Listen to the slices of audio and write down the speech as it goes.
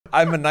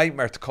I'm a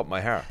nightmare to cut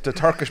my hair. The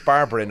Turkish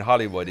barber in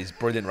Hollywood, he's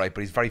brilliant, right?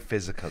 But he's very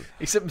physical.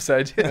 He's sitting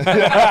beside you.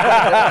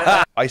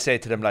 I say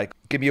to them, like,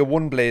 give me a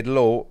 1 blade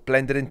low,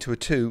 blend it into a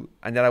 2,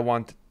 and then I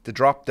want the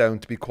drop down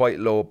to be quite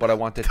low, but I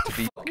want it to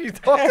be.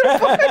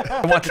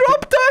 I want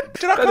drop down.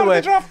 Do you not call it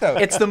the drop down?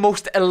 It's the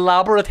most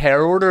elaborate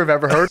hair order I've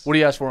ever heard. What do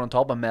you ask for on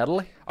top? A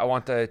medley? I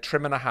want a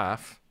trim and a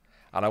half,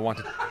 and I want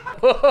it. Did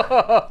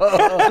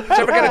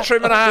you ever get a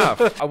trim and a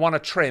half? I want a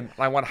trim, and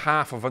I want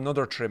half of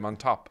another trim on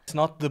top. It's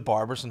not the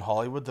barbers in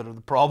Hollywood that are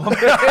the problem.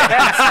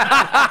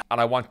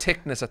 And I want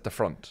thickness at the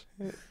front.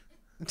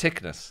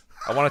 Thickness.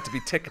 I want it to be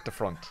thick at the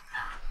front.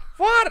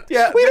 What?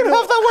 Yeah. We don't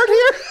have that word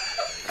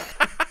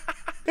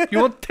here. You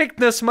want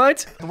thickness,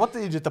 mate? What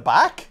did you do at the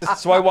back?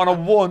 So I want a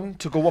 1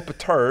 to go up a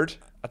third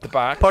at the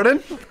back.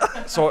 Pardon?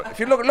 So if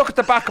you look at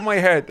the back of my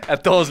head,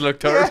 It does look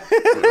third.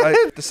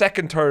 right, the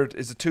second third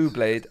is a 2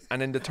 blade,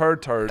 and in the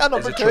third And is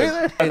number a 2 trim.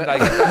 there. And like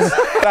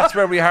that's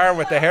where we are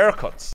with the haircuts.